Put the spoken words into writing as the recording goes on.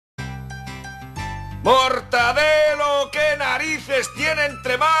¡Mortadelo! ¿Qué narices tiene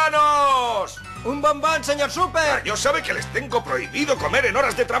entre manos? ¡Un bombón, señor Super! Yo sabe que les tengo prohibido comer en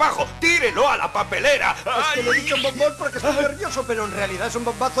horas de trabajo. ¡Tírelo a la papelera! Es que le he dicho un bombón porque estoy nervioso, pero en realidad es un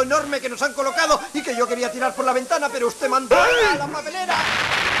bombazo enorme que nos han colocado y que yo quería tirar por la ventana, pero usted mandó a la papelera.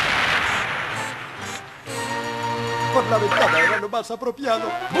 Por la ventana era lo más apropiado.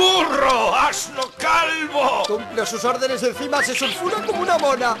 ¡Burro! ¡Asno calvo! Cumple sus órdenes, encima se sulfura como una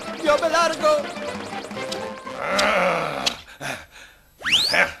mona. ¡Yo me largo!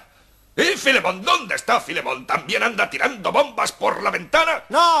 ¿Y Filemon? ¿Dónde está Filemon? ¿También anda tirando bombas por la ventana?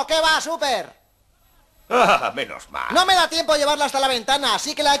 No, ¿qué va, Super? Ah, menos mal. No me da tiempo llevarla hasta la ventana,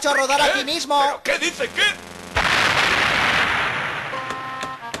 así que la he hecho rodar aquí mismo. ¿Pero qué dice? ¿Qué?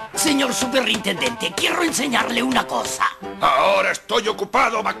 Señor superintendente, quiero enseñarle una cosa. Ahora estoy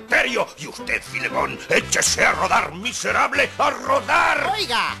ocupado, bacterio. Y usted, Filemon, échese a rodar, miserable, a rodar.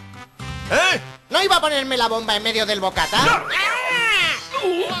 Oiga, ¿Eh? ¿no iba a ponerme la bomba en medio del bocata? ¡No!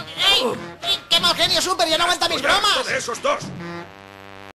 ¡Ah! ¡Ey! ¡Qué mal genio, Super! ¡Ya no aguanta mis Estoy harto bromas! de esos dos.